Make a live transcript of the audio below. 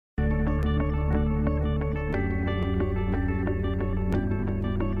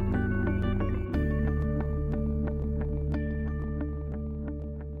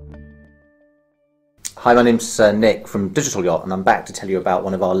Hi, my name's Nick from Digital Yacht, and I'm back to tell you about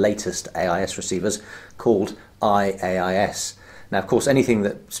one of our latest AIS receivers called iAIS. Now, of course, anything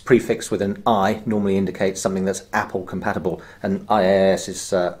that's prefixed with an I normally indicates something that's Apple compatible, and iAIS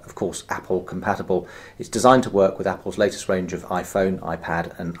is, of course, Apple compatible. It's designed to work with Apple's latest range of iPhone,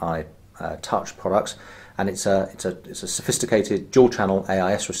 iPad, and iTouch products, and it's a sophisticated dual-channel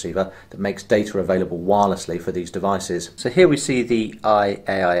AIS receiver that makes data available wirelessly for these devices. So here we see the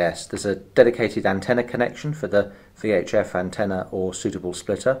iAIS. There's a dedicated antenna connection for the VHF antenna or suitable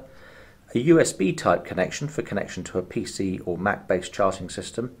splitter, a USB type connection for connection to a PC or Mac based charting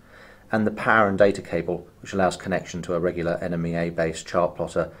system, and the power and data cable which allows connection to a regular NMEA based chart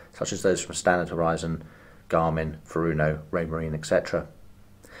plotter such as those from Standard Horizon, Garmin, Furuno, Raymarine, etc.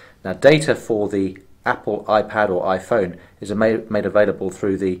 Now, data for the Apple iPad or iPhone is made available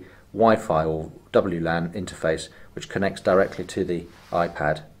through the Wi-Fi or WLAN interface, which connects directly to the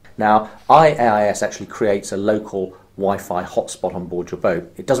iPad. Now, iAIS actually creates a local Wi-Fi hotspot on board your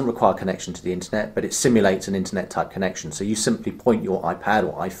boat. It doesn't require connection to the internet, but it simulates an internet type connection. So you simply point your iPad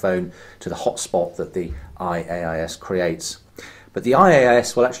or iPhone to the hotspot that the iAIS creates. But the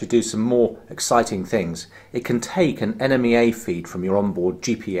iAIS will actually do some more exciting things. It can take an NMEA feed from your onboard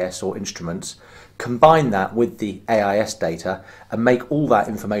GPS or instruments, combine that with the AIS data, and make all that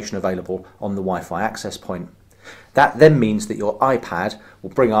information available on the Wi-Fi access point. That then means that your iPad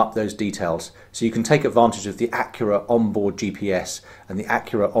will bring up those details, so you can take advantage of the accurate onboard GPS and the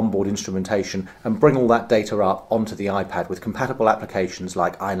accurate onboard instrumentation and bring all that data up onto the iPad with compatible applications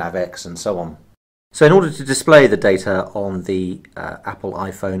like iNavX and so on. So in order to display the data on the Apple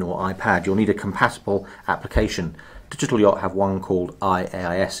iPhone or iPad, you'll need a compatible application. Digital Yacht have one called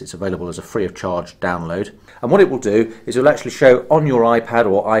iAIS. It's available as a free of charge download. And what it will do is it will actually show on your iPad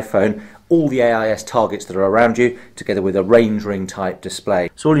or iPhone all the AIS targets that are around you, together with a range ring type display.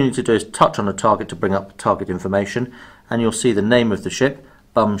 So all you need to do is touch on a target to bring up target information, and you'll see the name of the ship,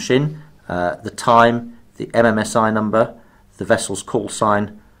 Bum Shin, the time, the MMSI number, the vessel's call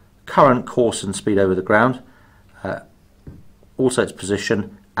sign, current course and speed over the ground, also its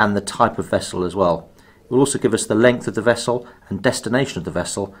position and the type of vessel as well. It will also give us the length of the vessel and destination of the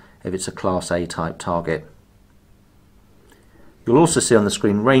vessel if it's a Class A type target. You'll also see on the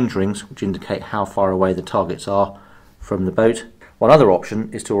screen range rings, which indicate how far away the targets are from the boat. One other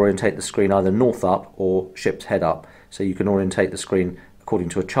option is to orientate the screen either north up or ship's head up, so you can orientate the screen according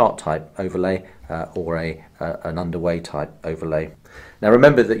to a chart type overlay or an underway type overlay. Now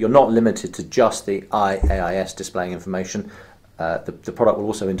remember that you're not limited to just the iAIS displaying information. The product will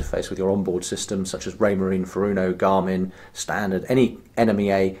also interface with your onboard systems such as Raymarine, Furuno, Garmin, Standard, any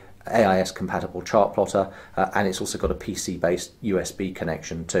NMEA AIS compatible chart plotter, and it's also got a PC based USB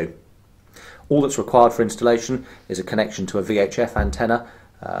connection too. All that's required for installation is a connection to a VHF antenna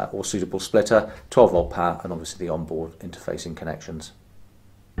or suitable splitter, 12 volt power, and obviously the onboard interfacing connections.